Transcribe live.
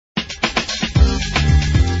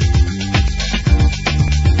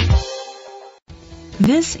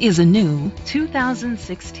This is a new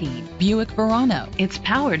 2016 Buick Verano. It's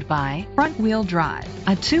powered by front-wheel drive,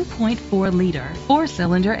 a 2.4-liter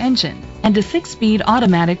four-cylinder engine, and a 6-speed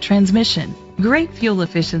automatic transmission. Great fuel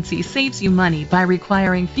efficiency saves you money by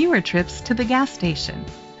requiring fewer trips to the gas station.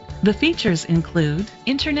 The features include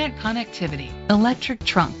internet connectivity, electric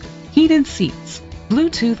trunk, heated seats,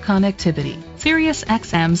 Bluetooth connectivity, Sirius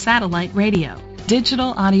XM satellite radio,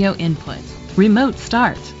 digital audio input, remote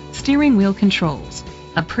start, steering wheel controls,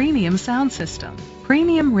 a premium sound system,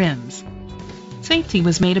 premium rims. Safety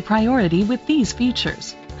was made a priority with these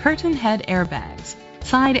features: curtain head airbags,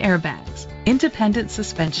 side airbags, independent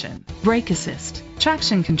suspension, brake assist,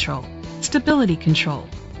 traction control, stability control,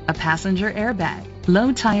 a passenger airbag,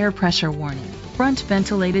 low tire pressure warning, front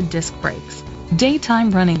ventilated disc brakes,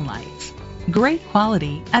 daytime running lights. Great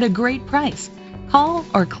quality at a great price. Call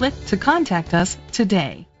or click to contact us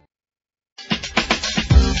today.